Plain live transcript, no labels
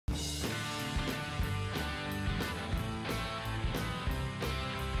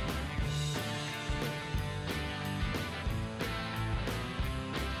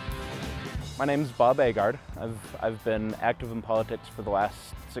My name is Bob Aagard. I've been active in politics for the last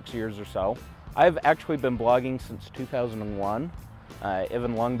 6 years or so. I've actually been blogging since 2001.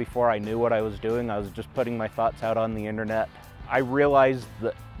 Even long before I knew what I was doing, I was just putting my thoughts out on the internet. I realized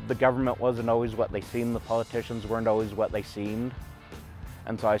that the government wasn't always what they seemed, the politicians weren't always what they seemed,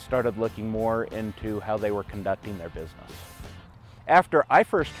 and so I started looking more into how they were conducting their business. After I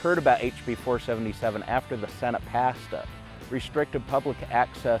first heard about HB 477, after the Senate passed it, restricted public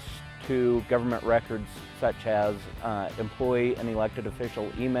access to government records such as employee and elected official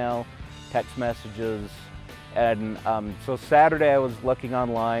email, text messages, and so Saturday I was looking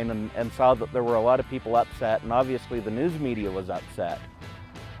online and saw that there were a lot of people upset, and obviously the news media was upset.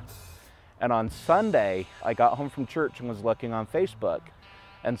 And on Sunday, I got home from church and was looking on Facebook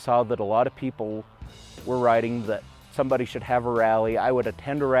and saw that a lot of people were writing that somebody should have a rally. I would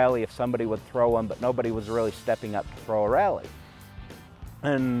attend a rally if somebody would throw one, but nobody was really stepping up to throw a rally.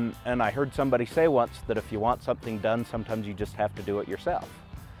 And I heard somebody say once that if you want something done, sometimes you just have to do it yourself.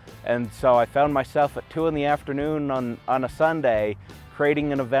 And so I found myself at 2 in the afternoon on a Sunday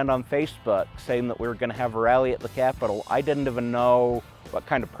creating an event on Facebook saying that we were going to have a rally at the Capitol. I didn't even know what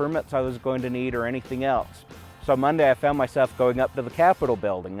kind of permits I was going to need or anything else. So Monday I found myself going up to the Capitol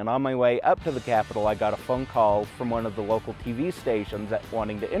building, and on my way up to the Capitol I got a phone call from one of the local TV stations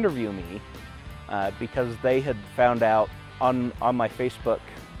wanting to interview me because they had found out on my Facebook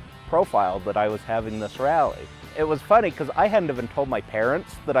profile that I was having this rally. It was funny because I hadn't even told my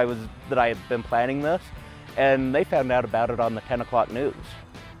parents that I had been planning this, and they found out about it on the 10 o'clock news.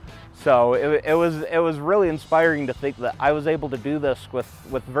 So it was really inspiring to think that I was able to do this with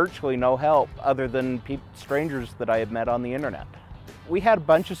virtually no help other than strangers that I had met on the internet. We had a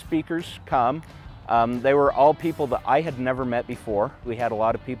bunch of speakers come. They were all people that I had never met before. We had a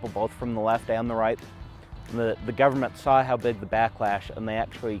lot of people both from the left and the right. The government saw how big the backlash, and they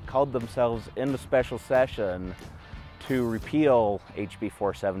actually called themselves into special session to repeal HB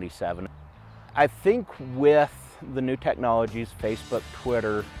 477. I think with the new technologies, Facebook,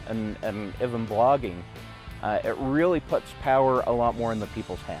 Twitter, and even blogging, it really puts power a lot more in the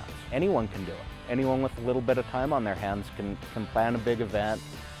people's hands. Anyone can do it. Anyone with a little bit of time on their hands can plan a big event.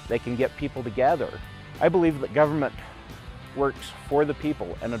 They can get people together. I believe that government works for the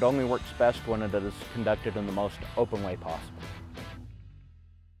people, and it only works best when it is conducted in the most open way possible.